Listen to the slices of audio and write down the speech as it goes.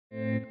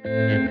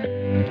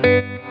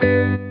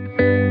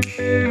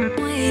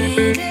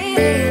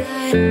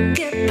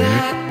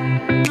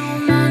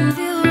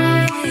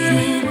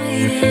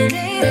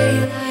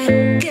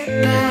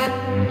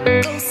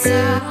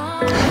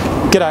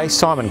G'day,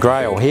 Simon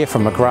Grail here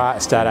from McGrath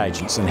Estate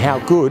Agents, and how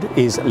good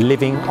is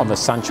living on the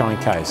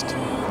Sunshine Coast?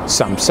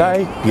 Some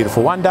say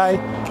beautiful one day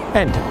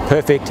and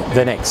perfect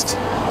the next.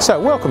 So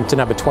welcome to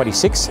number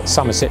 26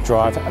 Somerset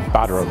Drive,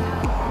 Buderim.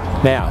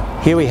 Now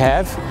here we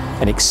have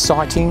an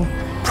exciting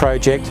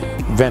project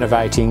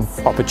renovating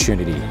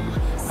opportunity.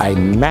 A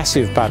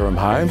massive Buderim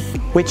home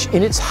which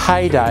in its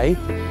heyday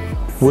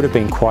would have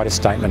been quite a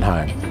statement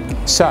home.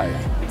 So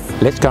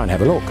let's go and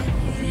have a look.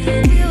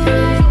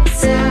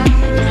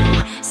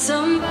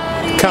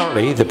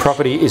 Currently the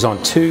property is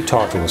on 2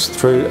 titles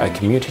through a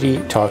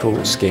community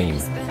title scheme.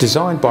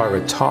 Designed by a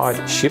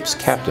retired ship's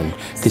captain,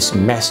 this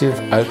massive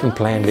open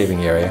plan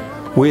living area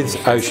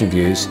with ocean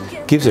views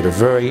gives it a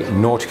very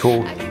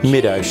nautical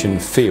mid-ocean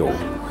feel.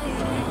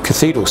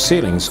 Cathedral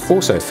ceilings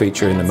also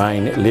feature in the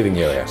main living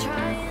area.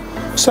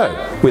 So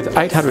with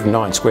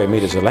 809 square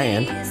metres of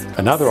land,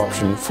 another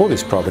option for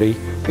this property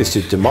is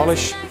to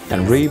demolish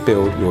and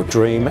rebuild your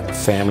dream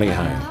family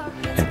home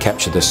and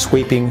capture the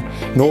sweeping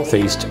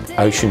northeast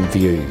ocean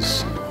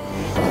views.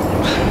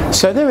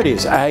 So there it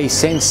is, a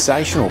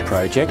sensational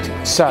project.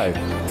 So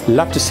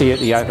love to see you at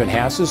the open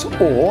houses,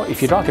 or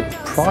if you'd like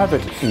a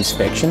private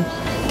inspection,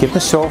 give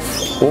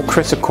myself or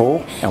Chris a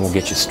call and we'll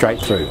get you straight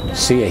through.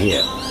 See you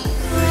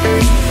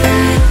here.